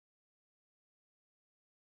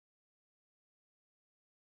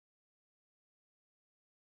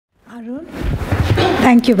Arun,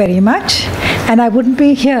 thank you very much. And I wouldn't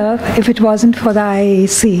be here if it wasn't for the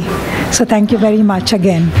IAC. So thank you very much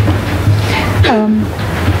again.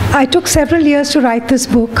 I took several years to write this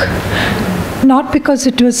book, not because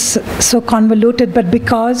it was so convoluted, but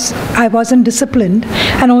because I wasn't disciplined,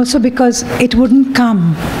 and also because it wouldn't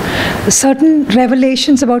come. Certain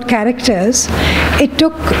revelations about characters, it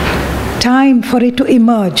took time for it to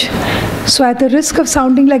emerge. So at the risk of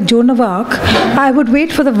sounding like Joan of Arc, I would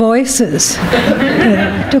wait for the voices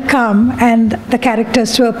to come and the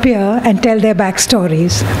characters to appear and tell their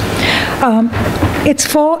backstories. It's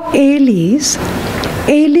for Aleys.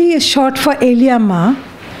 Ailey is short for Eliamma,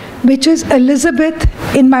 which is Elizabeth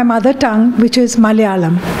in my mother tongue, which is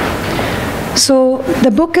Malayalam. So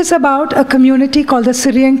the book is about a community called the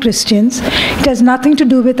Syrian Christians. It has nothing to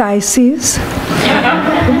do with ISIS.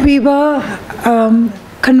 We were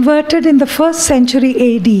converted in the 1st century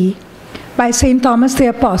AD by St. Thomas the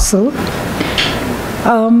Apostle. We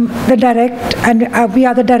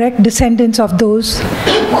are the direct descendants of those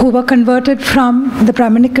who were converted from the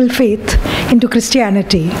Brahminical faith into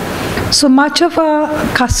Christianity. So much of our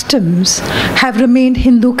customs have remained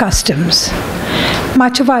Hindu customs.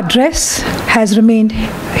 Much of our dress has remained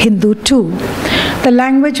Hindu too. The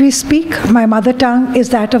language we speak, my mother tongue, is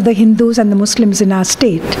that of the Hindus and the Muslims in our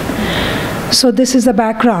state. So this is the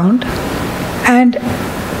background. And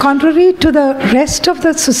contrary to the rest of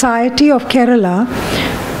the society of Kerala,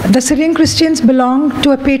 the Syrian Christians belong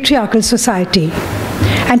to a patriarchal society.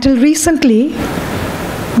 Until recently,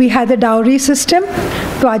 we had the dowry system.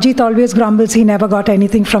 So Ajit always grumbles he never got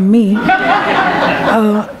anything from me.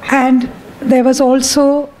 And there was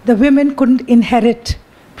also, the women couldn't inherit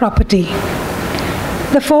property.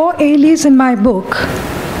 The 4 Aleys in my book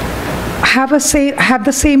have the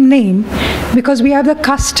same name because we have the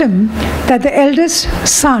custom that the eldest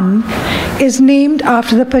son is named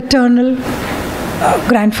after the paternal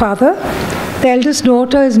grandfather. The eldest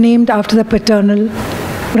daughter is named after the paternal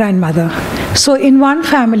grandmother. So in one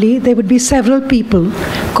family, there would be several people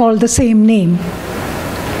called the same name.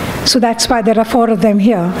 So that's why there are 4 of them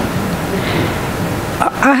here.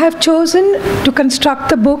 I have chosen to construct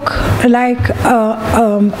the book like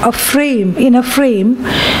a frame, in a frame,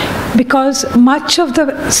 because much of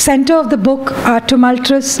the center of the book are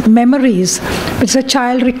tumultuous memories which the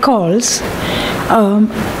child recalls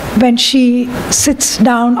when she sits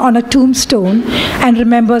down on a tombstone and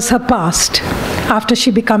remembers her past after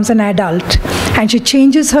she becomes an adult. And she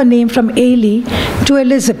changes her name from Ailey to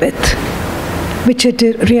Elizabeth, which it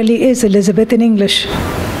really is Elizabeth in English.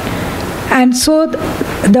 And so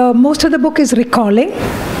most of the book is recalling,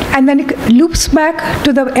 and then it loops back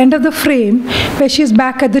to the end of the frame where she's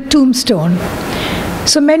back at the tombstone.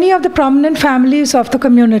 So many of the prominent families of the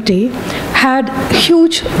community had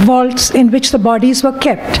huge vaults in which the bodies were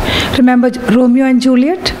kept. Remember Romeo and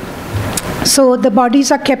Juliet? So the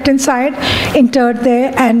bodies are kept inside, interred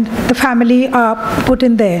there, and the family are put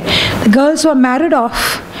in there. The girls who are married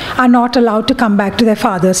off are not allowed to come back to their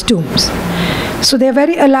father's tombs. So they are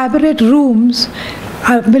very elaborate rooms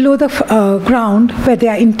below the ground where they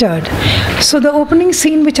are interred. So the opening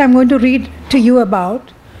scene which I'm going to read to you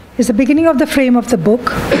about is the beginning of the frame of the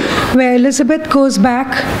book, where Elizabeth goes back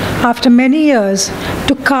after many years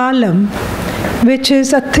to Kalam, which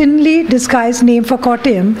is a thinly disguised name for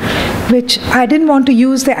Kottayam, which I didn't want to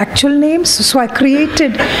use the actual names, so I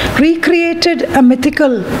recreated a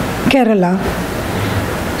mythical Kerala.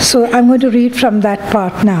 So I'm going to read from that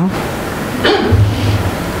part now.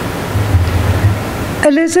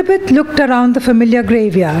 Elizabeth looked around the familiar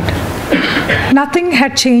graveyard. Nothing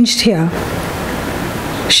had changed here.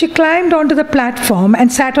 She climbed onto the platform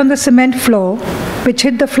and sat on the cement floor, which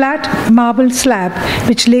hid the flat marble slab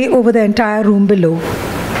which lay over the entire room below.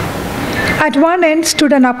 At one end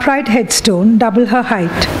stood an upright headstone, double her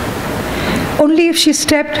height. Only if she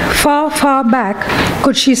stepped far, far back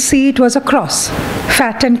could she see it was a cross,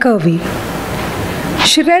 fat and curvy.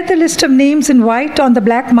 She read the list of names in white on the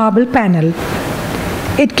black marble panel.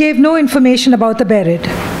 It gave no information about the buried,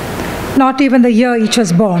 not even the year each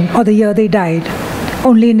was born or the year they died,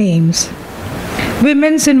 only names.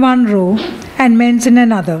 Women's in one row and men's in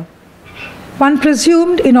another. One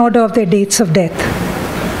presumed in order of their dates of death.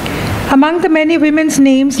 Among the many women's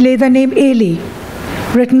names lay the name Ailey,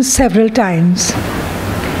 written several times.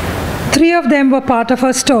 3 of them were part of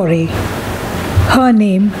her story. Her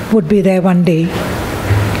name would be there one day.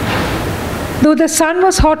 Though the sun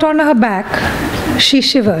was hot on her back, she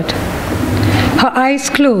shivered. Her eyes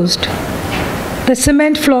closed. The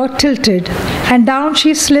cement floor tilted, and down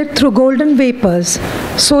she slid through golden vapors,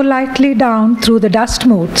 so lightly down through the dust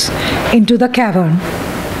motes into the cavern.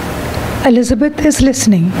 Elizabeth is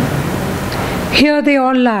listening. Here they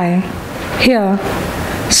all lie, here,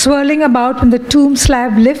 swirling about when the tomb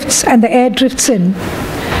slab lifts and the air drifts in,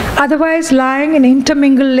 otherwise lying in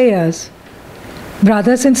intermingled layers.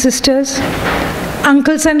 Brothers and sisters,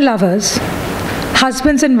 uncles and lovers,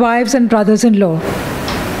 husbands and wives and brothers-in-law.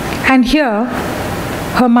 And here,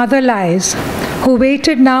 her mother lies, who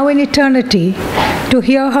waited now in eternity to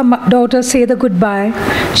hear her daughter say the goodbye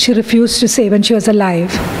she refused to say when she was alive.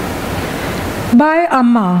 Bye,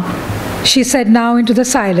 Amma, she said now into the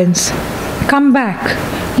silence. Come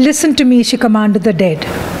back. Listen to me, she commanded the dead.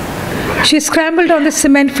 She scrambled on the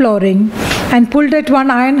cement flooring and pulled at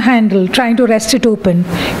one iron handle, trying to wrest it open.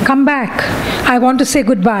 Come back. I want to say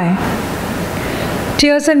goodbye.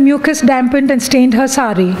 Tears and mucus dampened and stained her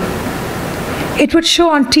sari. It would show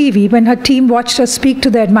on TV when her team watched her speak to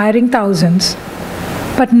the admiring thousands.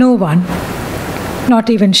 But no one, not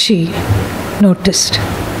even she, noticed.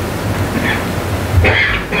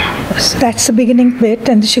 So that's the beginning bit,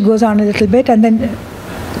 and she goes on a little bit, and then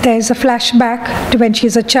there's a flashback to when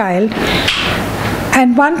she's a child.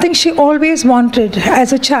 And one thing she always wanted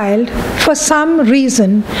as a child, for some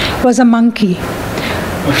reason, was a monkey.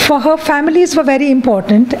 For her, families were very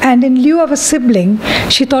important, and in lieu of a sibling,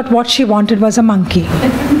 she thought what she wanted was a monkey.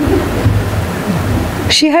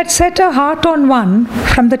 She had set her heart on one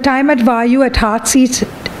from the time at Vayu at Heartsease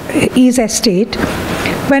Estate,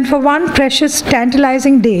 when for one precious,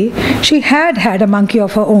 tantalizing day, she had had a monkey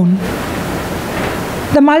of her own.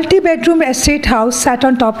 The multi-bedroom estate house sat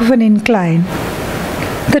on top of an incline.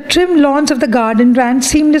 The trim lawns of the garden ran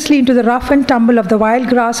seamlessly into the rough and tumble of the wild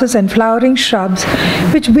grasses and flowering shrubs,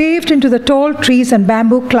 which waved into the tall trees and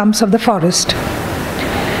bamboo clumps of the forest.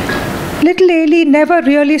 Little Ailey never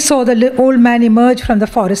really saw the old man emerge from the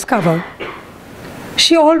forest cover.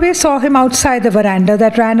 She always saw him outside the veranda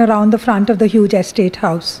that ran around the front of the huge estate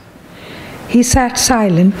house. He sat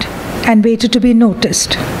silent and waited to be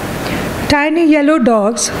noticed. Tiny yellow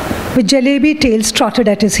dogs with jalebi tails trotted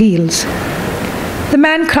at his heels. The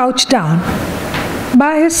man crouched down.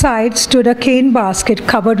 By his side stood a cane basket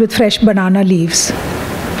covered with fresh banana leaves.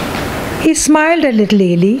 He smiled at little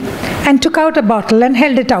Ailey and took out a bottle and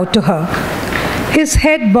held it out to her. His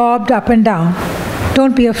head bobbed up and down.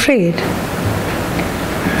 Don't be afraid.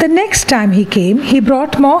 The next time he came, he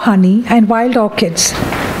brought more honey and wild orchids.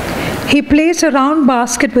 He placed a round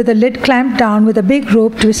basket with a lid clamped down with a big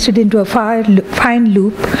rope twisted into a fine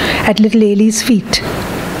loop at little Ailey's feet.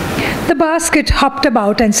 The basket hopped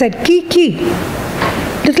about and said, "Ki."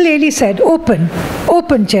 Little Ailey said, "Open,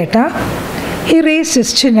 open, Cheta." He raised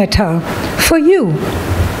his chin at her. For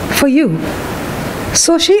you.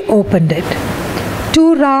 So she opened it.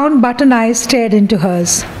 Two round button eyes stared into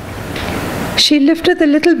hers. She lifted the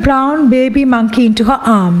little brown baby monkey into her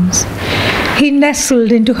arms. He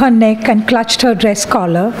nestled into her neck and clutched her dress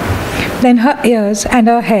collar, then her ears and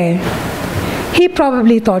her hair. He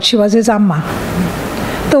probably thought she was his amma.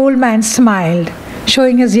 The old man smiled,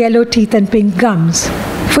 showing his yellow teeth and pink gums.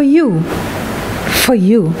 For you.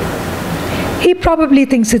 He probably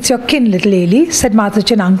thinks it's your kin, little Ailey, said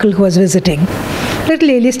Mathuchan uncle who was visiting. Little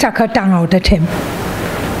Ailey stuck her tongue out at him.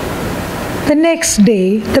 The next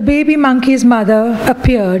day, the baby monkey's mother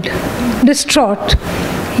appeared, distraught,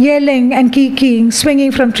 yelling and kicking,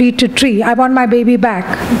 swinging from tree to tree. I want my baby back.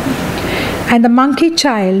 And the monkey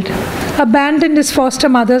child abandoned his foster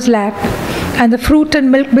mother's lap and the fruit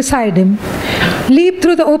and milk beside him, leaped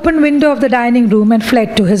through the open window of the dining room and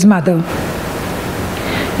fled to his mother.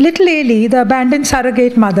 Little Ailey, the abandoned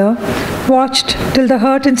surrogate mother, watched till the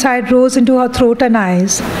hurt inside rose into her throat and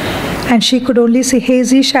eyes, and she could only see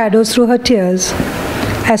hazy shadows through her tears.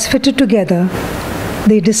 As fitted together,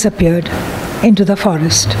 they disappeared into the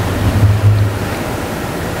forest.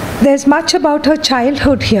 There's much about her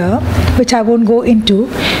childhood here, which I won't go into,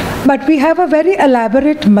 but we have a very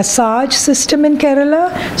elaborate massage system in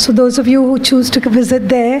Kerala. So those of you who choose to visit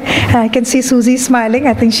there, I can see Susie smiling.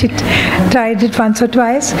 I think she tried it once or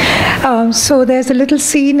twice. So there's a little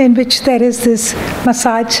scene in which there is this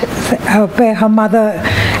massage where her mother,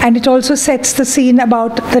 and it also sets the scene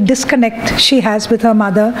about the disconnect she has with her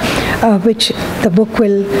mother, which the book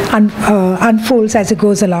will unfolds as it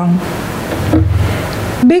goes along.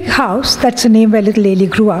 Big House, that's the name where little Ailey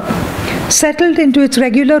grew up, settled into its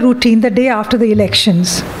regular routine the day after the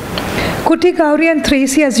elections. Kuti, Gauri and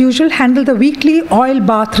Tracy, as usual, handled the weekly oil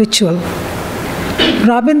bath ritual.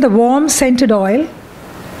 Rub in the warm scented oil,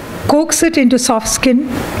 coax it into soft skin,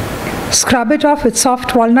 scrub it off with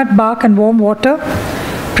soft walnut bark and warm water,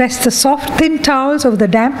 press the soft thin towels over the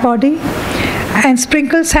damp body, and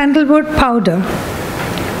sprinkle sandalwood powder.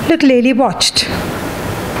 Little Ailey watched.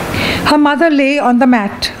 Her mother lay on the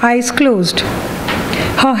mat, eyes closed.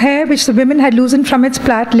 Her hair, which the women had loosened from its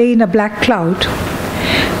plait, lay in a black cloud.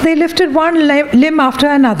 They lifted one limb after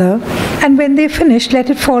another, and when they finished, let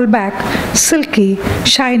it fall back, silky,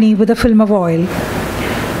 shiny with a film of oil.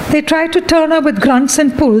 They tried to turn her with grunts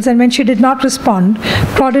and pulls, and when she did not respond,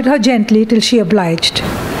 prodded her gently till she obliged.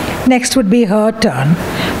 Next would be her turn,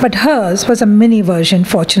 but hers was a mini version,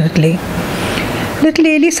 fortunately. Little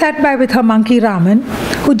Aleys sat by with her monkey Raman,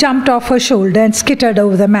 who jumped off her shoulder and skittered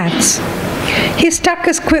over the mats. He stuck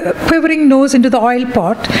his quivering nose into the oil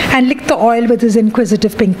pot and licked the oil with his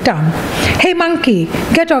inquisitive pink tongue. "Hey monkey,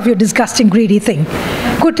 get off, you disgusting greedy thing.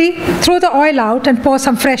 Kuti, throw the oil out and pour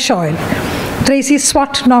some fresh oil." Tracy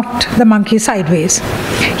swat knocked the monkey sideways.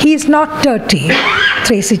 "He's not dirty,"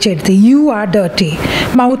 Tracy chided. "You are dirty,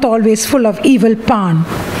 mouth always full of evil pan."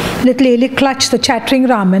 Little Aleys clutched the chattering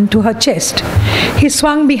Raman to her chest. He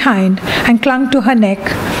swung behind and clung to her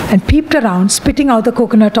neck and peeped around, spitting out the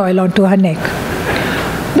coconut oil onto her neck.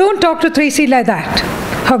 "Don't talk to Tracy like that."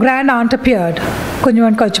 Her grand aunt appeared,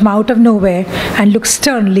 Kunju Kachma, out of nowhere, and looked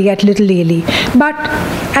sternly at little Aleys.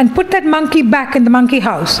 And put that monkey back in the monkey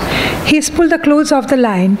house. He's pulled the clothes off the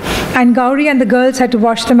line, and Gauri and the girls had to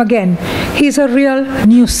wash them again. He's a real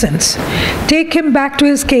nuisance. Take him back to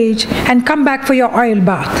his cage and come back for your oil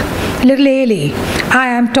bath. Little Aleys, I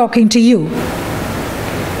am talking to you.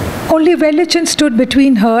 Only Velichan stood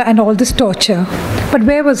between her and all this torture. But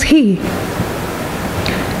where was he?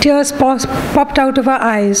 Tears popped out of her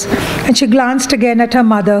eyes, and she glanced again at her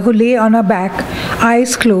mother, who lay on her back,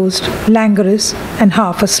 eyes closed, languorous, and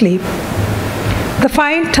half asleep. The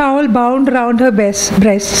fine towel bound round her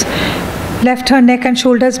breasts left her neck and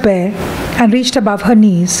shoulders bare and reached above her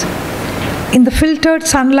knees. In the filtered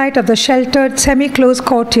sunlight of the sheltered, semi-closed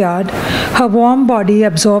courtyard, her warm body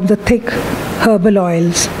absorbed the thick herbal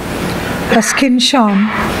oils. Her skin shone.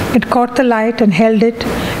 It caught the light and held it,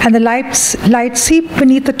 and the light seeped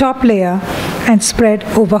beneath the top layer and spread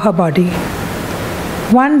over her body.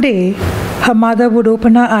 One day, her mother would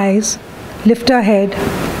open her eyes, lift her head,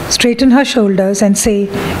 straighten her shoulders, and say,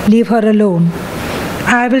 "Leave her alone.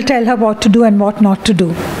 I will tell her what to do and what not to do."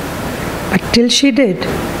 But till she did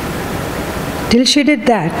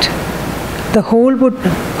that, the whole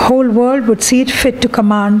world would see it fit to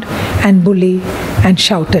command and bully and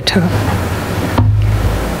shout at her.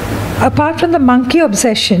 Apart from the monkey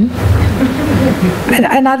obsession,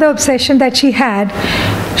 another obsession that she had,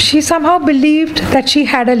 she somehow believed that she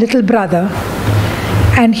had a little brother,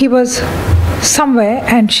 and he was somewhere,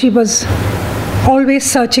 and she was always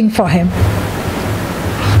searching for him.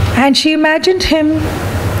 And she imagined him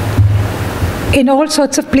in all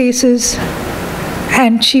sorts of places,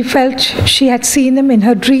 and she felt she had seen him in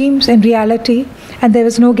her dreams, in reality, and there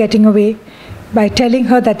was no getting away by telling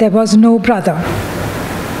her that there was no brother.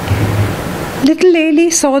 Little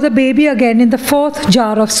Aleys saw the baby again in the 4th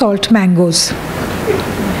jar of salt mangoes.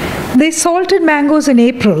 They salted mangoes in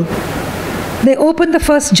April. They opened the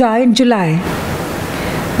first jar in July.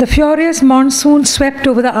 The furious monsoon swept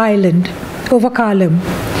over the island, over Kalam,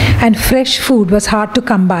 and fresh food was hard to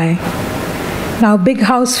come by. Now Big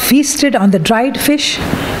House feasted on the dried fish,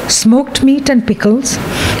 smoked meat and pickles,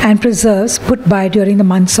 and preserves put by during the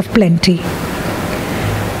months of plenty.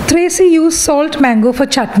 Tracy used salt mango for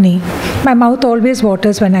chutney. My mouth always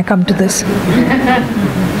waters when I come to this.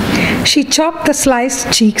 She chopped the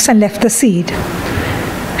sliced cheeks and left the seed.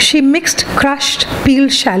 She mixed crushed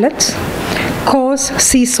peeled shallots, coarse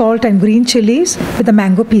sea salt and green chilies with the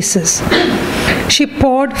mango pieces. She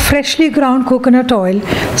poured freshly ground coconut oil,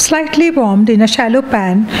 slightly warmed in a shallow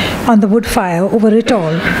pan on the wood fire over it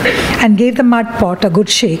all, and gave the mud pot a good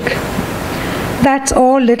shake. That's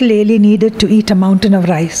all little Aleys needed to eat a mountain of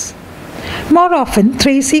rice. More often,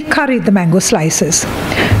 Tracy curried the mango slices.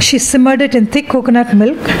 She simmered it in thick coconut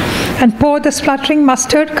milk and poured the spluttering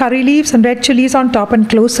mustard, curry leaves, and red chilies on top and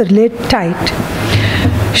closed the lid tight.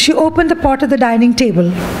 She opened the pot at the dining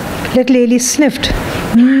table. Little Aleys sniffed.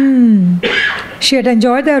 She had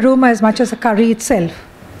enjoyed the aroma as much as the curry itself.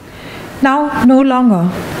 Now, no longer.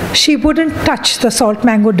 She wouldn't touch the salt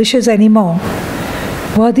mango dishes anymore.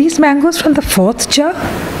 Were these mangoes from the 4th jar?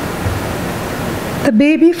 The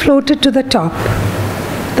baby floated to the top.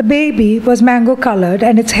 The baby was mango-colored,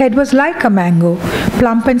 and its head was like a mango,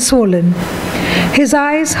 plump and swollen. His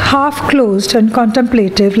eyes half closed and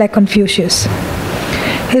contemplative like Confucius.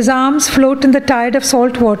 His arms float in the tide of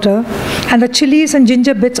salt water, and the chilies and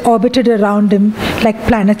ginger bits orbited around him like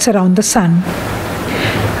planets around the sun.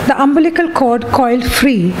 The umbilical cord coiled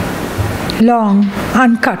free, long,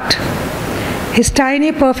 uncut. His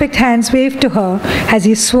tiny, perfect hands waved to her as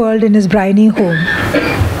he swirled in his briny home.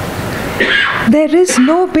 There is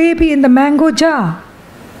no baby in the mango jar.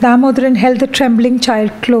 Damodaran held the trembling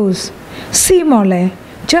child close. See, Mole,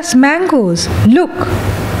 just mangoes. Look.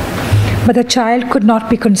 But the child could not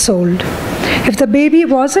be consoled. If the baby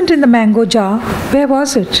wasn't in the mango jar, where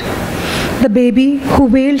was it? The baby who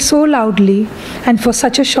wailed so loudly and for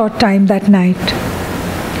such a short time that night.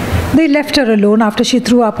 They left her alone after she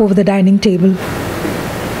threw up over the dining table.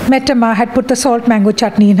 Mettama had put the salt mango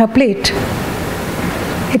chutney in her plate.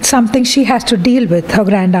 It's something she has to deal with, her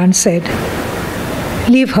grandaunt said.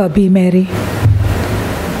 Leave her be, Mary.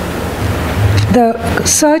 The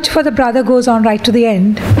search for the brother goes on right to the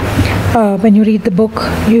end. When you read the book,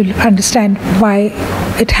 you'll understand why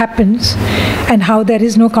it happens and how there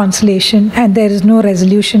is no consolation and there is no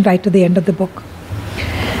resolution right to the end of the book.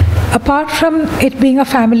 Apart from it being a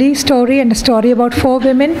family story and a story about 4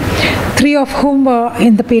 women, 3 of whom were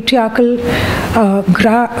in the patriarchal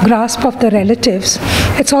grasp of the relatives,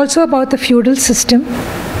 it's also about the feudal system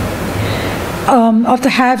of the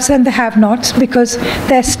haves and the have-nots, because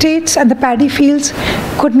the estates and the paddy fields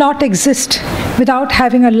could not exist without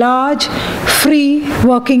having a large, free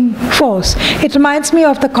working force. It reminds me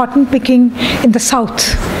of the cotton picking in the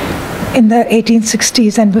South in the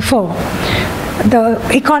 1860s and before. The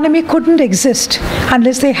economy couldn't exist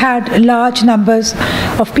unless they had large numbers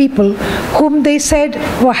of people whom they said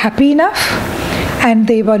were happy enough and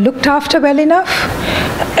they were looked after well enough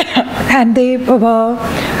and they were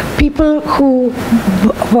people who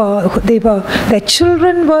their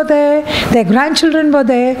children were there, their grandchildren were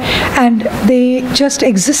there, and they just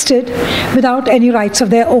existed without any rights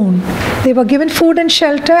of their own. They were given food and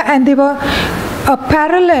shelter, and they were a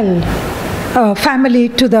parallel family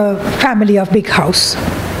to the family of Big House.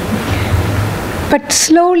 But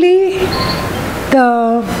slowly,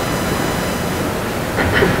 the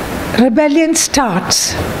rebellion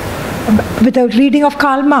starts with the reading of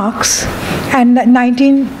Karl Marx, and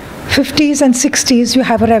 1950s and 60s, you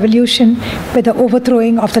have a revolution with the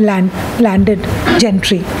overthrowing of the landed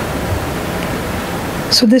gentry.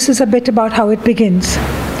 So this is a bit about how it begins.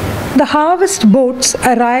 The harvest boats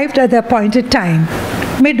arrived at the appointed time,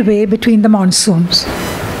 midway between the monsoons.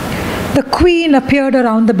 The queen appeared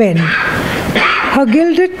around the bend. Her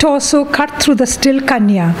gilded torso cut through the still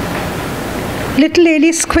Kanya. Little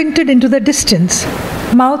Aleys squinted into the distance,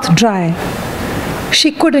 mouth dry.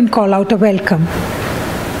 She couldn't call out a welcome.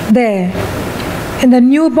 There, in the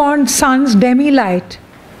newborn sun's demi-light,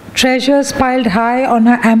 treasures piled high on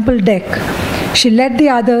her ample deck, she led the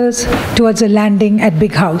others towards a landing at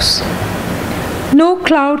Big House. No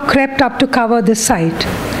cloud crept up to cover this sight.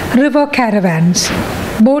 River caravans,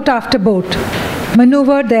 boat after boat,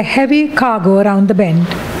 maneuvered their heavy cargo around the bend.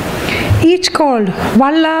 Each called,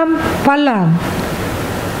 "Vallam, Vallam."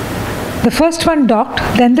 The first one docked,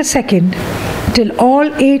 then the second, till all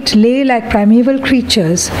 8 lay like primeval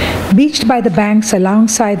creatures, beached by the banks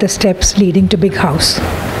alongside the steps leading to Big House.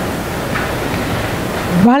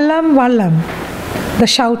 Vallam, Vallam. The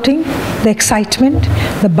shouting, the excitement,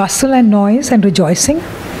 the bustle and noise and rejoicing,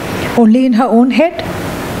 only in her own head?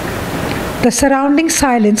 The surrounding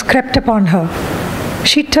silence crept upon her.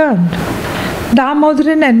 She turned.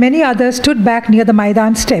 Damodaran and many others stood back near the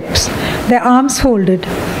Maidan steps, their arms folded,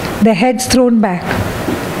 their heads thrown back.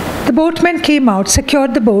 The boatmen came out,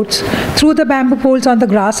 secured the boats, threw the bamboo poles on the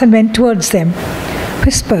grass and went towards them.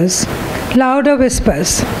 Whispers, louder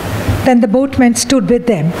whispers. Then the boatmen stood with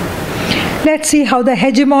them. Let's see how the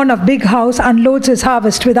hegemon of Big House unloads his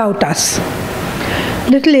harvest without us.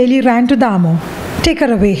 Little Aleys ran to Damo. Take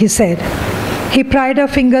her away, he said. He pried her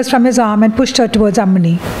fingers from his arm and pushed her towards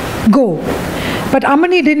Ammani. Go. But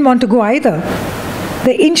Ammani didn't want to go either.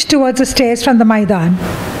 They inched towards the stairs from the Maidan.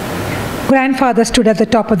 Grandfather stood at the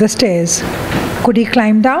top of the stairs. Could he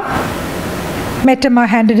climb down? Mettama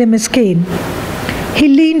handed him his cane. He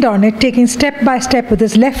leaned on it, taking step by step with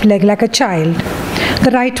his left leg like a child.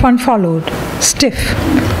 The right one followed, stiff,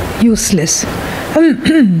 useless.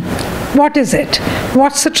 What is it?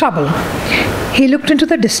 What's the trouble? He looked into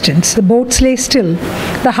the distance. The boats lay still.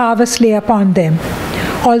 The harvest lay upon them.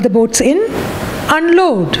 All the boats in?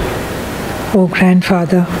 Unload. Oh,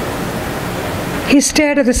 grandfather. He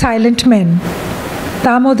stared at the silent men.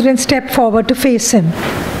 Damodaran stepped forward to face him.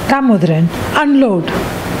 Damodaran, unload.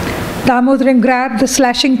 Damodaran grabbed the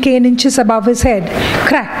slashing cane inches above his head.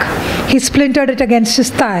 Crack! He splintered it against his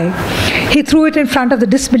thigh. He threw it in front of the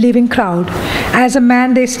disbelieving crowd. As a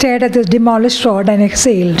man, they stared at the demolished rod and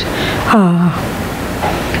exhaled. Ah.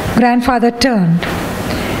 Grandfather turned.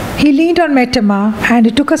 He leaned on Mettama, and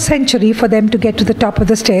it took a century for them to get to the top of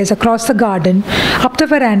the stairs, across the garden, up the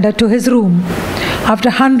veranda to his room. After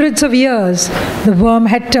hundreds of years, the worm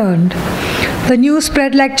had turned. The news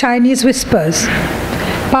spread like Chinese whispers.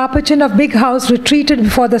 Papachan of Big House retreated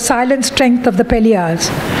before the silent strength of the Peliyars.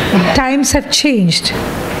 Times have changed.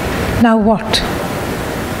 Now what?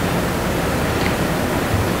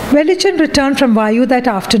 Velichan returned from Vayu that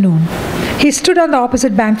afternoon. He stood on the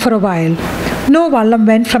opposite bank for a while. No Vallam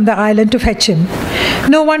went from the island to fetch him.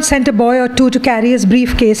 No one sent a boy or two to carry his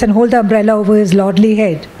briefcase and hold the umbrella over his lordly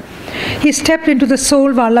head. He stepped into the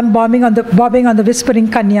sole Vallam bobbing on the whispering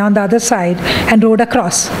Kanya on the other side and rowed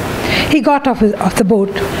across. He got off the boat,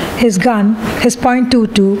 his gun, his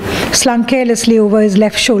 .22, slung carelessly over his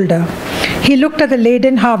left shoulder. He looked at the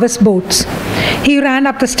laden harvest boats. He ran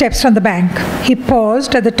up the steps from the bank. He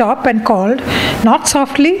paused at the top and called, not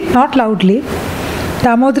softly, not loudly,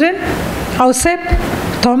 Damodran, Ausep,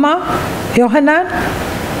 Thoma, Yohanan,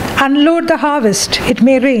 unload the harvest, it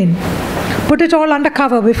may rain. Put it all under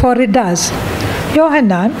cover before it does.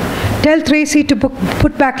 Yohanan, tell Tracy to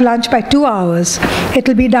put back lunch by 2 hours.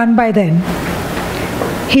 It'll be done by then.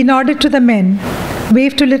 He nodded to the men,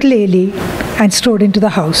 waved to little Ailey, and strode into the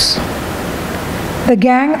house. The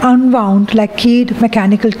gang unwound like keyed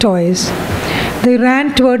mechanical toys. They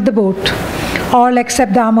ran toward the boat. All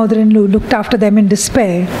except Damodran looked after them in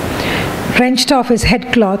despair, wrenched off his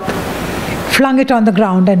headcloth, flung it on the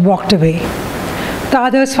ground, and walked away. The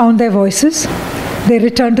others found their voices. They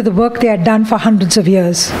returned to the work they had done for hundreds of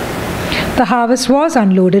years. The harvest was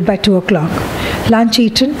unloaded by 2 o'clock, lunch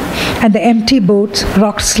eaten, and the empty boats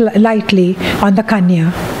rocked lightly on the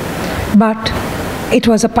Kanya. But it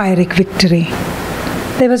was a Pyrrhic victory.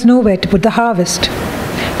 There was nowhere to put the harvest.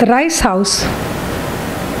 The rice house,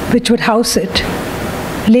 which would house it,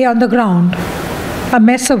 lay on the ground, a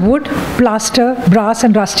mess of wood, plaster, brass,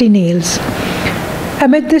 and rusty nails.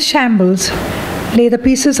 Amid this shambles lay the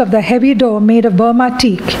pieces of the heavy door made of Burma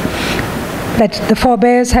teak that the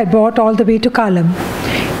forebears had brought all the way to Kalam.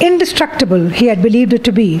 Indestructible, he had believed it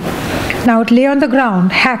to be. Now it lay on the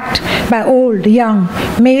ground, hacked by old, young,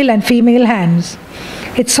 male and female hands.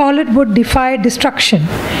 Its solid wood defied destruction,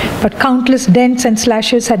 but countless dents and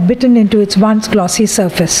slashes had bitten into its once glossy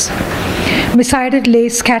surface. Beside it lay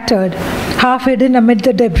scattered, half hidden amid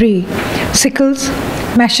the debris, sickles,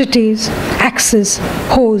 machetes, axes,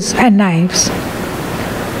 hoes, and knives.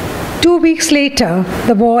 2 weeks later,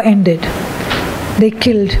 the war ended. They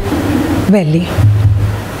killed Veli.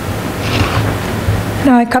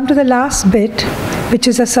 Now I come to the last bit, which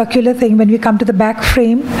is a circular thing. When we come to the back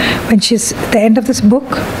frame, when she's at the end of this book,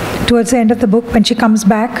 towards the end of the book, when she comes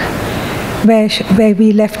back, where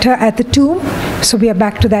we left her at the tomb. So we are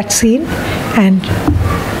back to that scene, and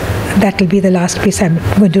that will be the last piece I'm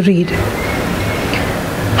going to read.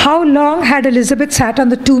 How long had Elizabeth sat on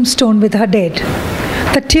the tombstone with her dead?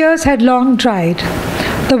 The tears had long dried.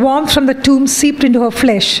 The warmth from the tomb seeped into her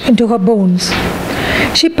flesh, into her bones.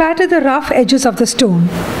 She patted the rough edges of the stone.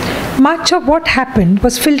 Much of what happened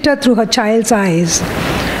was filtered through her child's eyes,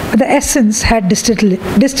 but the essence had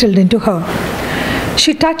distilled into her.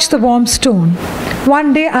 She touched the warm stone.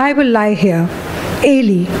 One day I will lie here.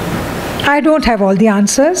 Ailey. I don't have all the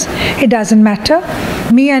answers. It doesn't matter.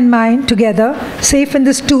 Me and mine together, safe in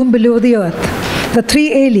this tomb below the earth. The 3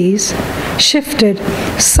 Aleys shifted,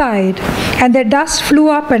 sighed, and their dust flew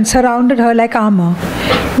up and surrounded her like armor.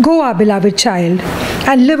 Go, our beloved child,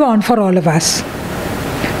 and live on for all of us.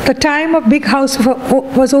 The time of Big House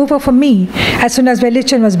was over for me as soon as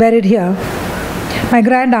Velichan was buried here. My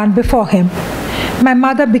grand-aunt before him. My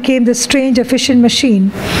mother became this strange efficient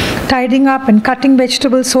machine, tidying up and cutting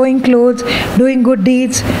vegetables, sewing clothes, doing good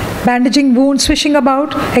deeds, bandaging wounds, swishing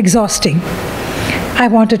about, exhausting. I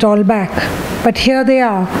want it all back, but here they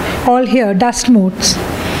are, all here, dust motes.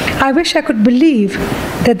 I wish I could believe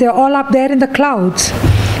that they're all up there in the clouds,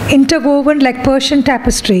 interwoven like Persian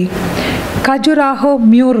tapestry, Khajuraho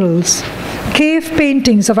murals, cave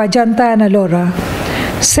paintings of Ajanta and Ellora,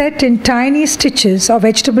 set in tiny stitches of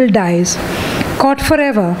vegetable dyes, caught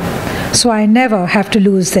forever, so I never have to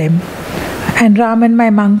lose them. And Ram and my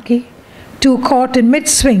monkey, 2 caught in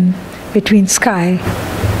mid-swing between sky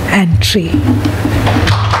and tree.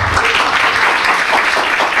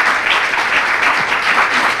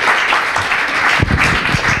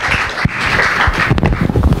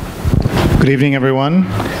 Good evening, everyone.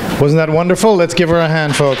 Wasn't that wonderful? Let's give her a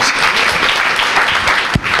hand, folks.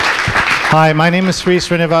 Hi, my name is Sree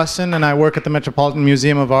Sreenivasan, and I work at the Metropolitan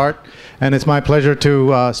Museum of Art. And it's my pleasure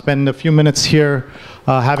to spend a few minutes here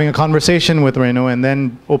having a conversation with Renu and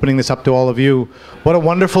then opening this up to all of you. What a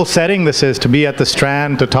wonderful setting this is to be at the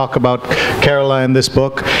Strand to talk about Kerala in this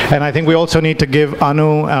book. And I think we also need to give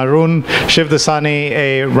Arun Shivdasani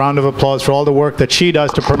a round of applause for all the work that she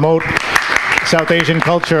does to promote South Asian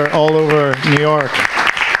culture all over New York.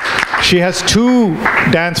 She has 2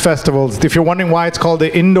 dance festivals. If you're wondering why it's called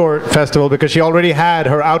the Indoor Festival, because she already had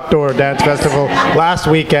her outdoor dance festival last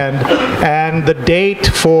weekend. And the date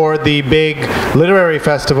for the big literary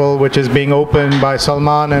festival, which is being opened by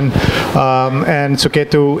Salman and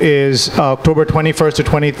Suketu, is October 21st to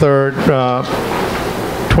 23rd,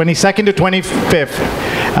 22nd to 25th.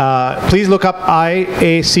 Please look up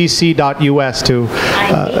iacc.us to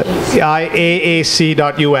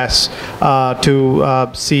iaac.us to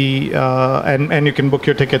see, and you can book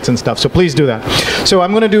your tickets and stuff. So please do that. So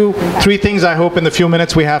I'm going to do 3 things, I hope, in the few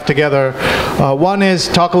minutes we have together. One is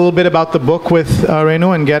talk a little bit about the book with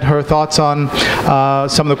Renu and get her thoughts on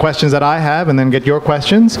some of the questions that I have, and then get your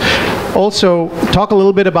questions. Also, talk a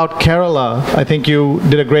little bit about Kerala. I think you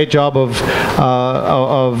did a great job of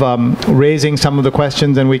raising some of the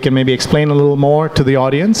questions, and we can maybe explain a little more to the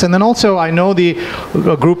audience. And then also, I know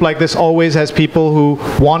a group like this always has people who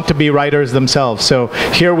want to be writers themselves. So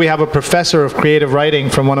here we have a professor of creative writing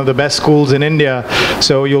from one of the best schools in India.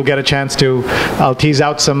 So you'll get a chance to, I'll tease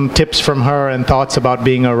out some tips from her and thoughts about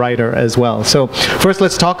being a writer as well. So first,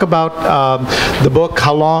 let's talk about the book.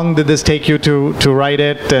 How long did this take you to write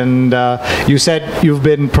it? And you said you've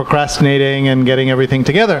been procrastinating and getting everything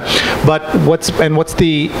together. But what's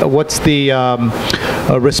the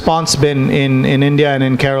response been in India and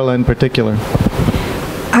in Kerala in particular?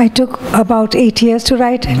 I took about 8 years to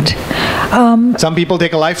write it. Some people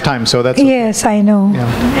take a lifetime, so that's... Yes, I know.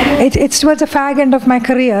 Yeah. It's towards the fag end of my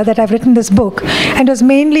career that I've written this book. And it was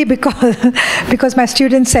mainly because my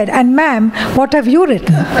students said, "And ma'am, what have you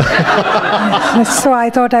written?" So I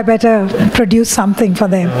thought I better produce something for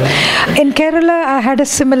them. In Kerala, I had a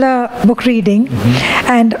similar book reading.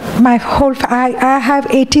 And my whole... I have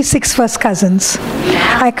 86 first cousins.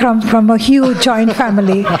 I come from a huge joint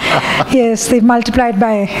family. Yes, they've multiplied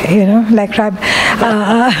by, like...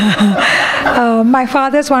 my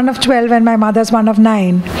father's one of 12 and my mother's one of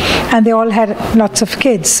 9, and they all had lots of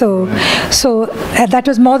kids. So that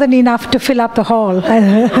was more than enough to fill up the hall.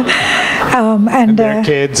 And their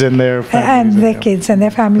kids and their families. And their kids and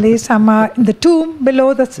their families. Some are in the tomb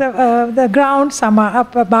below the ground, some are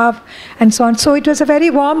up above, and so on. So it was a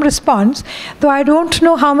very warm response, though I don't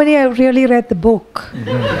know how many have really read the book.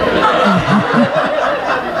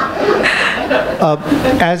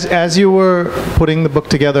 As you were putting the book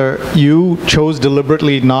together, you chose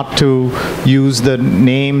deliberately not to use the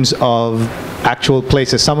names of actual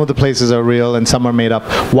places. Some of the places are real and some are made up.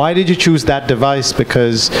 Why did you choose that device?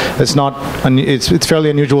 Because it's fairly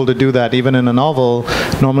unusual to do that. Even in a novel,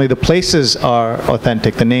 normally the places are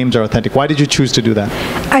authentic, the names are authentic. Why did you choose to do that?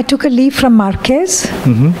 I took a leaf from Marquez.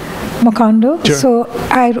 Macondo. Sure. So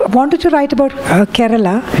I wanted to write about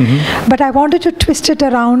Kerala, but I wanted to twist it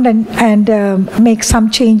around and make some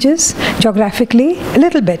changes geographically, a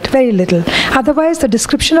little bit, very little. Otherwise, the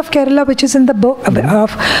description of Kerala, which is in the book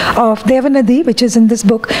of Devanadi, which is in this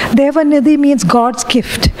book, Devanadi means God's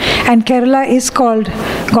gift, and Kerala is called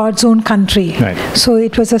God's own country. Right. So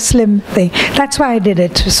it was a slim thing. That's why I did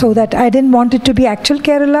it, so that I didn't want it to be actual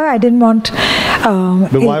Kerala. I didn't want.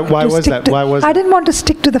 But why was that? Why was I didn't want to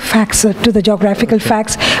stick to the facts, to the geographical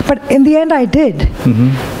facts. But in the end, I did.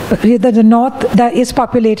 The north that is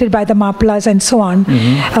populated by the Maplas and so on.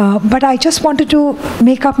 But I just wanted to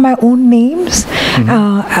make up my own names,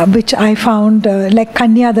 which I found, like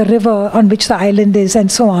Kanya, the river on which the island is, and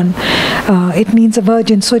so on. It means a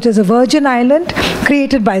virgin. So it is a virgin island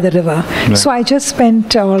created by the river. Right. So I just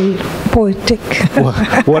spent all poetic.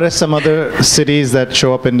 What are some other cities that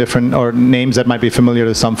show up in different, or names that might be familiar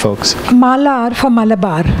to some folks? Malar for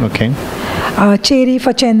Malabar. Okay. Cheri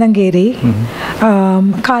for Chendangeri.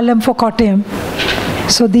 Kalam for Kottayam.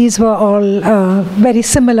 So these were all very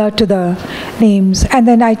similar to the names. And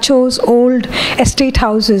then I chose old estate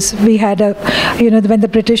houses. We had when the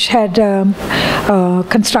British had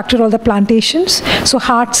constructed all the plantations. So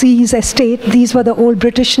Heartsease Estate, these were the old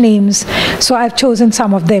British names. So I've chosen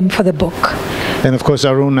some of them for the book. And of course,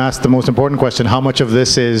 Arun asked the most important question: how much of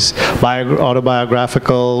this is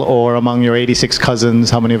autobiographical, or among your 86 cousins,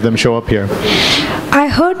 how many of them show up here? I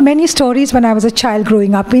heard many stories when I was a child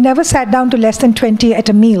growing up. We never sat down to less than 20 at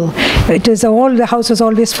a meal. The house was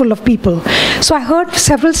always full of people. So I heard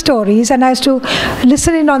several stories, and I used to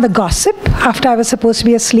listen in on the gossip after I was supposed to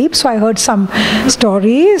be asleep. So I heard some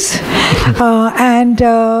stories.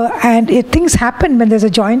 Things happen when there's a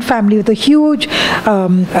joint family with a huge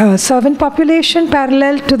servant population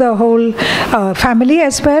parallel to the whole family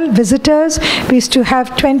as well, visitors. We used to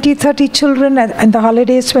have 20, 30 children in the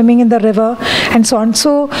holidays swimming in the river, and so on.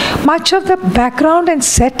 So much of the background and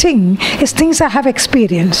setting is things I have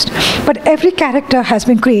experienced. But every character has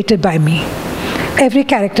been created by me. Every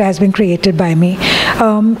character has been created by me.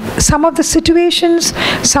 some of the situations,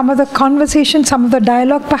 some of the conversations, some of the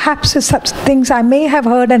dialogue, perhaps is such things I may have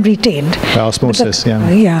heard and retained. By osmosis, yeah.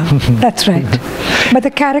 Yeah, that's right. But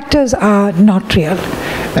the characters are not real.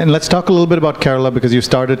 And let's talk a little bit about Kerala, because you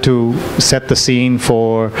started to set the scene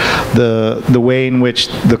for the way in which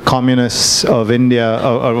the communists of India,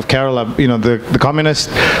 of Kerala, the communist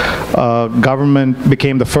government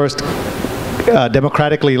became the first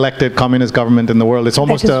democratically elected communist government in the world. It's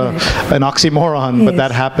almost an oxymoron, yes, but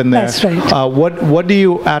that happened there. That's right. What do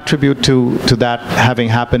you attribute to that having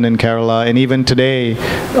happened in Kerala, and even today,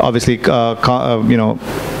 obviously,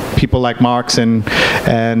 people like Marx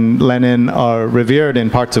and Lenin are revered in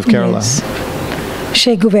parts of Kerala. Yes.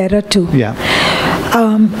 Che Guevara too. Yeah.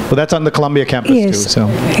 Well, that's on the Columbia campus yes. too. So.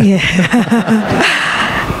 Yeah.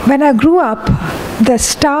 When I grew up, the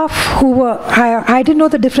staff who were, I didn't know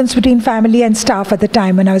the difference between family and staff at the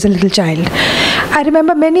time when I was a little child. I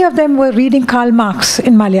remember many of them were reading Karl Marx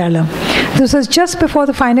in Malayalam. This was just before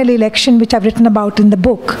the final election, which I've written about in the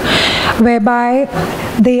book, whereby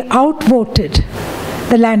they outvoted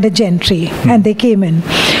the landed gentry and they came in.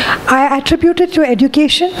 I attribute it to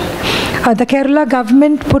education. The Kerala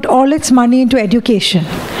government put all its money into education.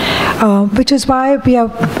 Which is why we are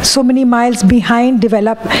so many miles behind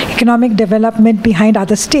economic development behind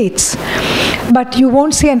other states. But you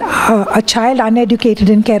won't see a child uneducated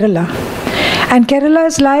in Kerala. And Kerala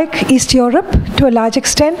is like East Europe to a large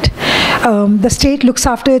extent. The state looks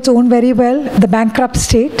after its own very well, the bankrupt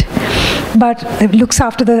state, but it looks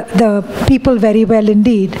after the people very well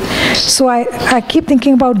indeed. So I keep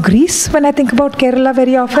thinking about Greece when I think about Kerala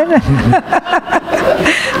very often.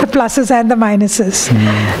 The pluses and the minuses.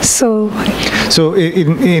 So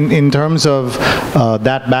in terms of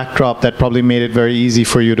that backdrop, that probably made it very easy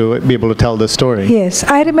for you to be able to tell the story. Yes,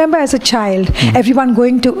 I remember as a child, everyone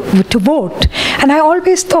going to vote. And I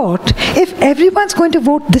always thought, if everyone's going to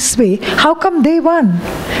vote this way, how come they won?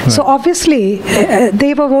 Right. So obviously,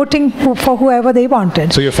 they were voting for whoever they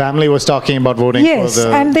wanted. So your family was talking about voting for the Yes,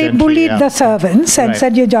 and they bullied the servants and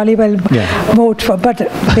said, you jolly well vote for. But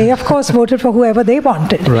they, of course, voted for whoever they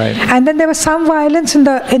wanted. Right. And then there was some violence in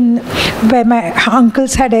where my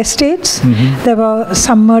uncles had estates. There were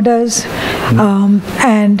some murders,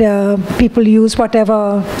 and people used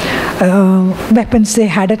whatever weapons they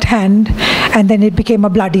had at hand, and then it became a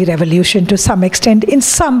bloody revolution to some extent in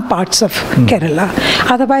some parts of Kerala.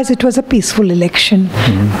 Otherwise, it was a peaceful election,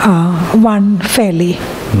 won fairly.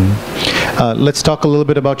 Let's talk a little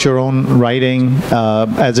bit about your own writing.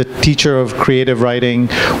 As a teacher of creative writing,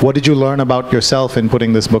 what did you learn about yourself in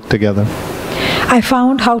putting this book together? I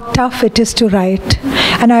found how tough it is to write,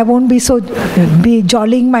 and I won't be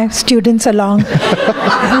jollying my students along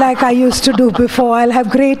like I used to do before. I'll have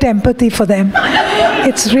great empathy for them.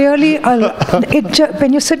 It's really,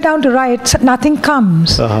 when you sit down to write, nothing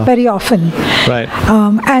comes very often. Right.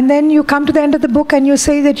 And then you come to the end of the book and you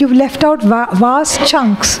say that you've left out vast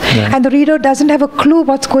chunks, and the reader doesn't have a clue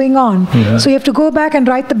what's going on. So you have to go back and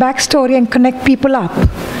write the backstory and connect people up.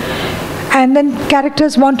 And then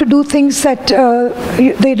characters want to do things that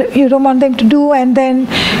you don't want them to do, and then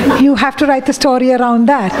you have to write the story around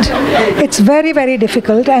that. It's very, very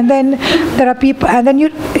difficult. And then there are people, and then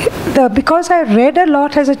because I read a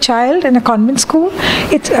lot as a child in a convent school,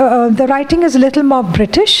 the writing is a little more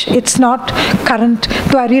British. It's not current.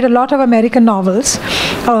 Though I read a lot of American novels,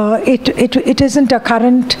 it isn't a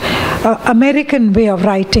current American way of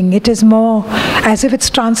writing. It is more as if it's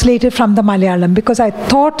translated from the Malayalam, because I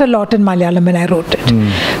thought a lot in Malayalam when I wrote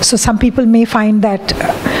it. So some people may find that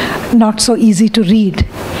not so easy to read.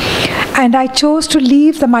 And I chose to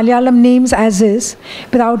leave the Malayalam names as is,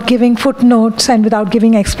 without giving footnotes and without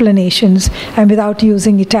giving explanations and without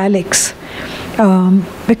using italics,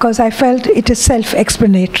 because I felt it is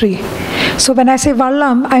self-explanatory. So when I say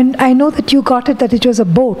Vallam, I know that you got it, that it was a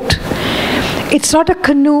boat. It's not a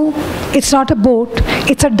canoe, it's not a boat,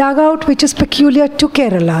 it's a dugout which is peculiar to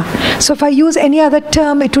Kerala. So if I use any other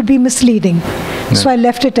term, it would be misleading. No. So I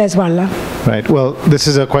left it as Valla. Right. Well, this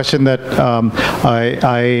is a question that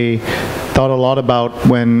I thought a lot about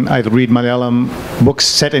when I read Malayalam books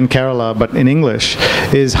set in Kerala but in English,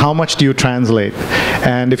 is how much do you translate?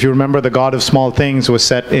 And if you remember, The God of Small Things was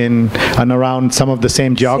set in and around some of the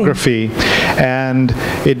same geography, and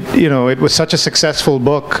it was such a successful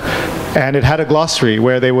book. And it had a glossary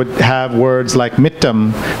where they would have words like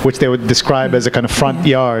mittam, which they would describe as a kind of front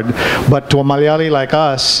yard. But to a Malayali like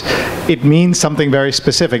us, it means something very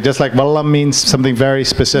specific, just like Vallam means something very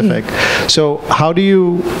specific. So how do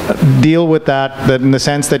you deal with that in the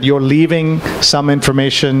sense that you're leaving some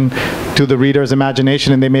information to the reader's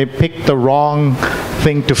imagination, and they may pick the wrong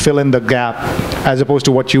thing to fill in the gap, as opposed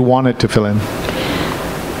to what you wanted to fill in?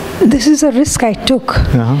 This is a risk I took,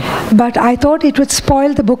 but I thought it would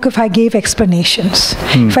spoil the book if I gave explanations.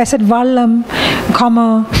 If I said Vallam,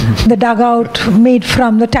 comma, the dugout made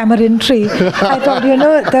from the tamarind tree, I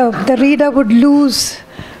thought, the reader would lose.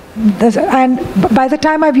 And by the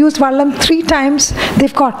time I've used Vallam 3 times,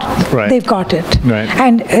 they've got it. Right.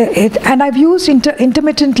 And I've used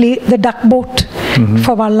intermittently the duck boat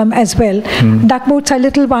for Vallam as well. Duck boats are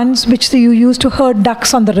little ones which you use to herd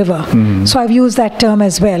ducks on the river. So I've used that term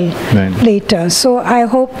as well later. So I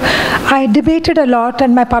hope I debated a lot,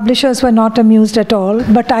 and my publishers were not amused at all.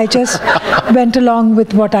 But I just went along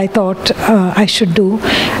with what I thought I should do.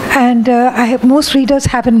 And most readers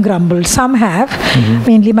haven't grumbled. Some have,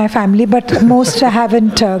 mainly my family, but most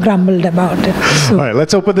haven't grumbled about it. So. All right,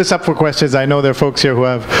 let's open this up for questions. I know there are folks here who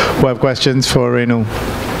have questions for Renu.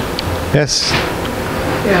 Yes.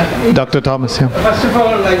 Yeah. Dr. Thomas. Yeah. First of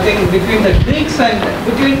all, I think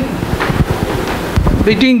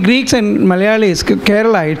between Greeks and Malayalis,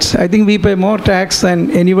 Keralites, I think we pay more tax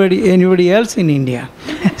than anybody else in India.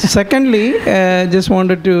 Secondly, just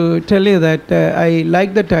wanted to tell you that I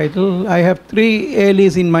like the title. I have 3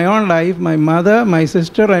 Aleys in my own life: my mother, my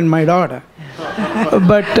sister, and my daughter.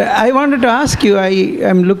 But I wanted to ask you, I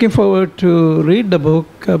am looking forward to read the book,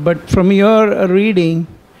 but from your reading,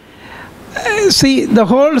 see, the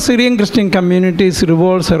whole Syrian Christian community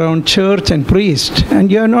revolves around church and priest, and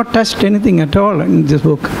you have not touched anything at all in this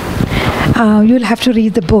book. You'll have to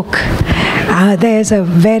read the book. There's a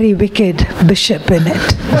very wicked bishop in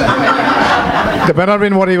it. That might not have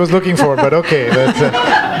been what he was looking for, but okay.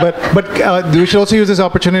 But we should also use this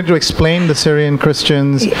opportunity to explain the Syrian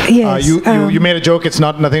Christians. Yes. You made a joke. It's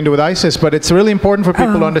nothing to do with ISIS, but it's really important for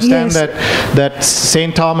people to understand that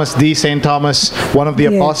Saint Thomas, one of the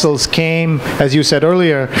apostles, came, as you said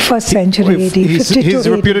earlier. 1st century AD. He's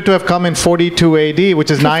reputed to have come in 42 AD, which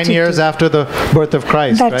is 9 years after the birth of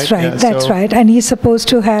Christ. That's right. Yeah, that's right. And he's supposed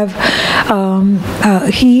to have.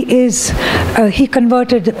 He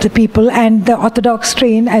converted the people, and the Orthodox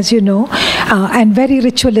strain, as you know, and very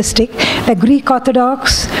ritualistic. The Greek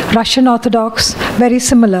Orthodox, Russian Orthodox, very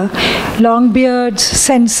similar. Long beards,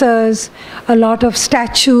 censers, a lot of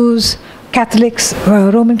statues, Catholics,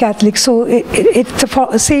 Roman Catholics. So it's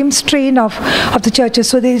the same strain of the churches.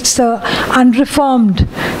 So it's the unreformed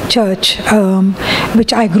church,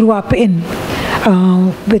 which I grew up in.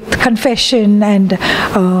 With confession and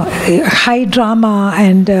high drama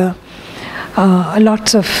and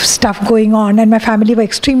lots of stuff going on, and my family were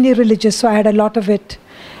extremely religious, so I had a lot of it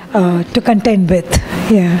to contend with.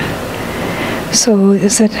 Yeah. So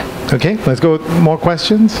is it okay? Let's go with more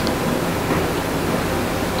questions.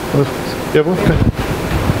 I'm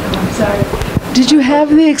sorry. Did you have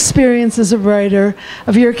the experience as a writer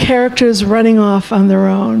of your characters running off on their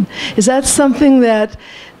own? Is that something that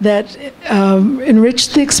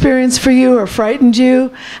enriched the experience for you or frightened you?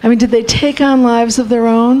 I mean, did they take on lives of their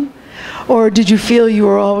own? Or did you feel you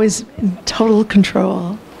were always in total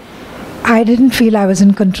control? I didn't feel I was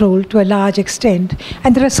in control to a large extent.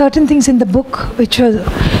 And there are certain things in the book which was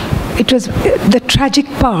the tragic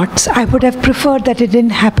parts. I would have preferred that it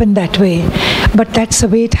didn't happen that way. But that's the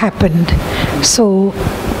way it happened. So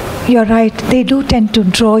you're right, they do tend to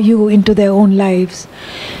draw you into their own lives.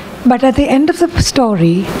 But at the end of the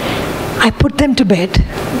story, I put them to bed.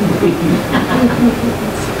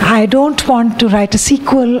 I don't want to write a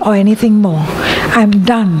sequel or anything more. I'm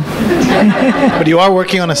done. But you are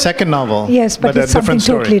working on a second novel. Yes, but it's something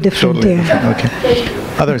totally different. Totally different.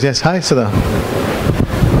 Okay. Others, yes. Hi, Sudha.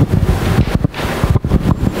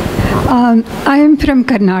 I am from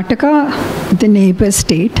Karnataka, the neighbor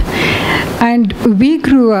state, and we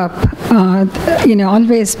grew up,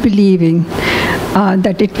 always believing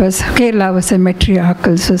that Kerala was a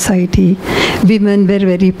matriarchal society. Women were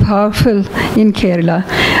very powerful in Kerala.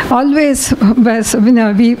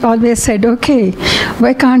 We always said, okay,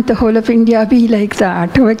 why can't the whole of India be like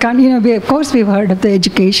that? Why can't, of course we've heard of the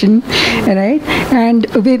education, right? And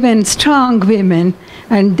women, strong women,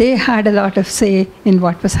 and they had a lot of say in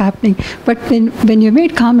what was happening. But when you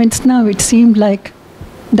made comments now, it seemed like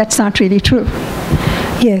that's not really true.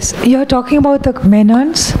 Yes, you're talking about the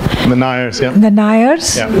Menons? The Nayars, yeah. The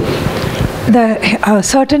Nayars? Yeah. The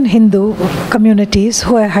certain Hindu communities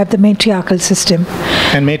who have the matriarchal system.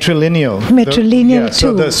 And matrilineal. Matrilineal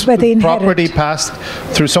too, where they inherit. Property passed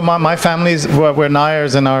through, so my families were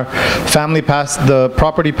Nayars, and our family the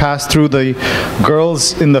property passed through the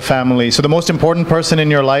girls in the family. So the most important person in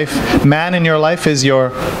your life, man in your life, is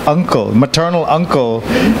your uncle. Maternal uncle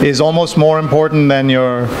is almost more important than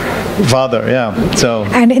your father, yeah. So.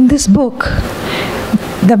 And in this book,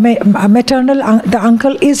 the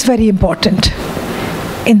uncle is very important.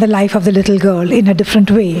 in the life of the little girl in a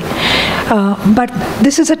different way. But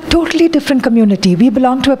this is a totally different community. We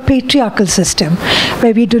belong to a patriarchal system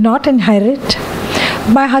where we do not inherit.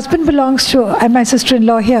 My husband belongs to, and my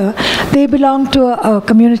sister-in-law here, they belong to a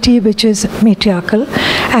community which is matriarchal,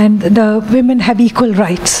 and the women have equal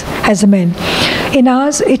rights as the men. In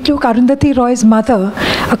ours, it took Arundhati Roy's mother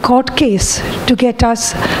a court case to get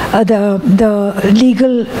us the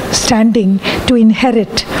legal standing to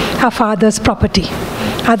inherit our father's property.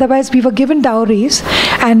 Otherwise, we were given dowries,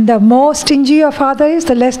 and the more stingy your father is,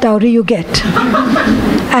 the less dowry you get.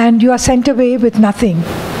 And you are sent away with nothing.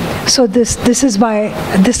 So this is why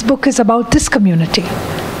this book is about this community.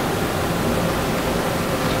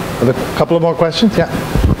 A couple of more questions? Yeah.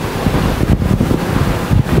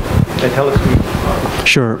 Tell us.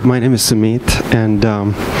 Sure. My name is Sumit, and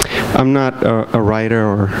I'm not a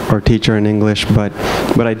writer or teacher in English, but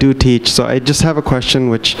I do teach. So I just have a question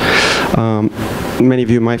which many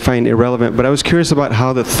of you might find irrelevant, but I was curious about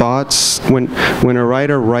how the thoughts, when a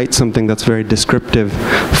writer writes something that's very descriptive,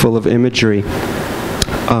 full of imagery,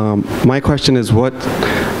 my question is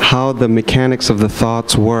how the mechanics of the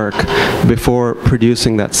thoughts work before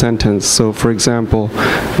producing that sentence. So for example,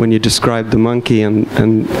 when you describe the monkey and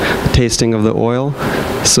tasting of the oil,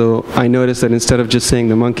 so I noticed that instead of just saying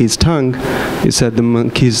the monkey's tongue, you said the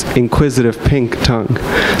monkey's inquisitive pink tongue.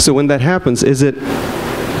 So when that happens, is it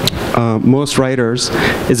most writers,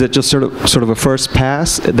 is it just sort of a first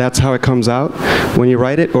pass? That's how it comes out when you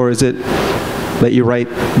write it, or is it that you write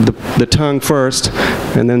the tongue first,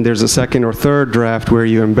 and then there's a second or third draft where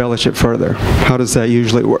you embellish it further? How does that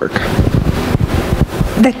usually work?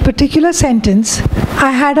 That particular sentence,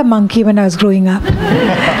 I had a monkey when I was growing up.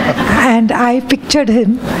 And I pictured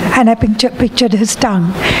him, and I pictured his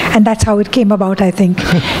tongue. And that's how it came about, I think.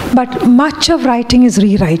 But much of writing is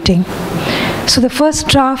rewriting. So the first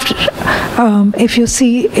draft, if you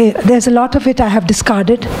see, there's a lot of it I have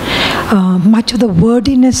discarded. Much of the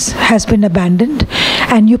wordiness has been abandoned,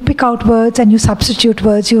 and you pick out words and you substitute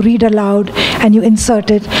words, you read aloud and you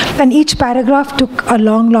insert it, and each paragraph took a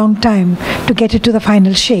long time to get it to the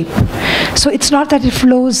final shape. So it's not that it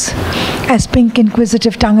flows as pink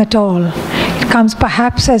inquisitive tongue at all. It comes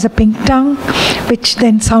perhaps as a pink tongue, which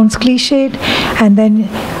then sounds cliched, and then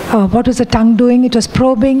what was the tongue doing? It was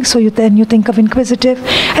probing, so then you think of inquisitive,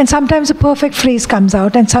 and sometimes a perfect phrase comes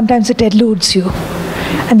out, and sometimes it eludes you.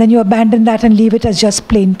 And then you abandon that and leave it as just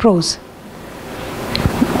plain prose.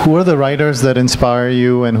 Who are the writers that inspire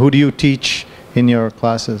you, and who do you teach in your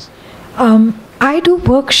classes? I do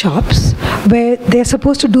workshops where they're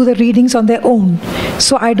supposed to do the readings on their own.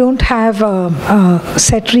 So I don't have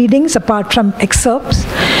set readings apart from excerpts.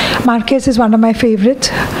 Marquez is one of my favorites.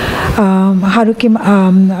 Haruki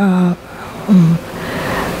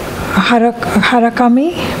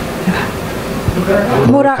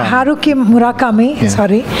Murakami,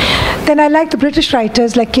 sorry. Then I like the British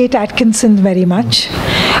writers like Kate Atkinson very much.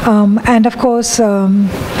 And of course,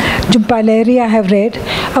 Jhumpa Lahiri I have read.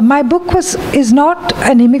 My book is not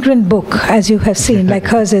an immigrant book, as you have seen, like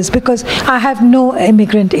hers is, because I have no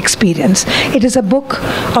immigrant experience. It is a book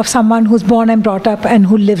of someone who's born and brought up and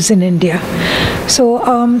who lives in India. So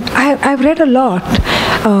I've read a lot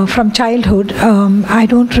from childhood. I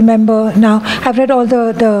don't remember now. I've read all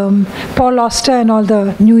the Paul Auster and all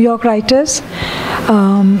the New York writers,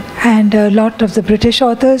 and a lot of the British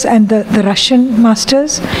authors and the Russian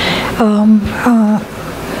masters.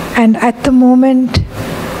 And at the moment,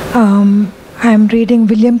 I'm reading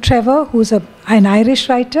William Trevor, who's an Irish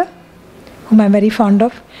writer, whom I'm very fond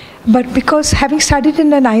of. But because having studied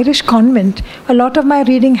in an Irish convent, a lot of my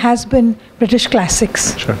reading has been British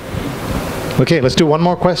classics. Sure. Okay, let's do one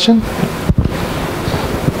more question.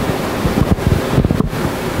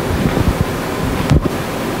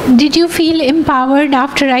 Did you feel empowered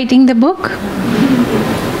after writing the book?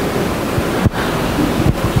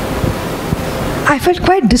 I felt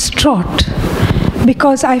quite distraught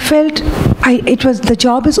because I felt the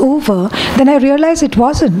job is over. Then I realized it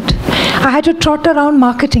wasn't. I had to trot around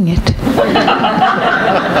marketing it.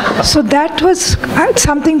 So that was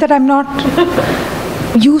something that I'm not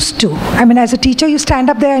used to. I mean, as a teacher, you stand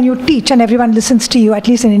up there and you teach and everyone listens to you. At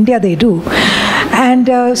least in India they do.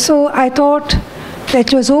 And so I thought that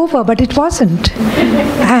it was over, but it wasn't.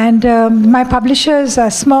 And my publishers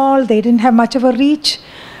are small. They didn't have much of a reach.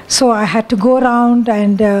 So I had to go around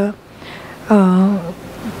and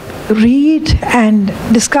read and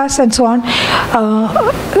discuss and so on.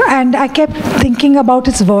 And I kept thinking about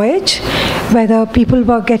its voyage, whether people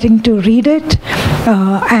were getting to read it.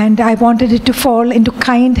 And I wanted it to fall into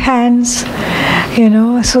kind hands.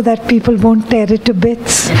 so that people won't tear it to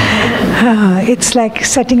bits. It's like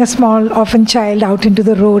setting a small orphan child out into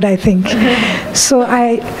the road, I think. So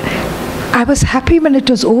I was happy when it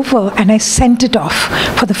was over, and I sent it off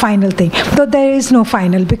for the final thing. Though there is no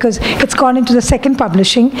final, because it's gone into the second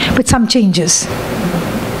publishing with some changes.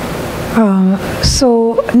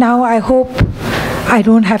 So now I hope I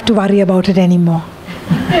don't have to worry about it anymore.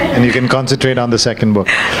 And you can concentrate on the second book.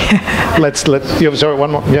 Sorry,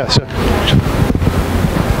 one more. Yeah, sure.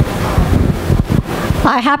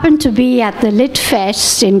 I happened to be at the Lit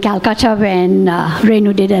Fest in Calcutta when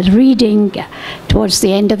Renu did a reading towards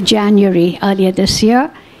the end of January earlier this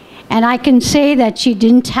year. And I can say that she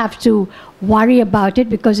didn't have to worry about it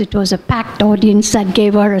because it was a packed audience that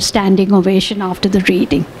gave her a standing ovation after the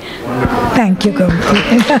reading. Thank you,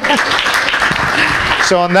 Gomti.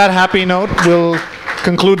 So on that happy note, we'll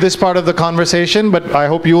conclude this part of the conversation, but I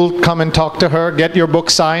hope you'll come and talk to her, get your book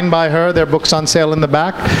signed by her. There are books on sale in the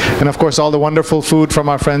back, and of course all the wonderful food from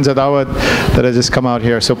our friends at Awad that has just come out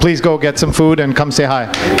here. So please go get some food and come say hi.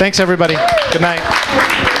 Thanks everybody. Good night.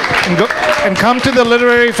 And come to the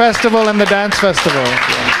literary festival and the dance festival.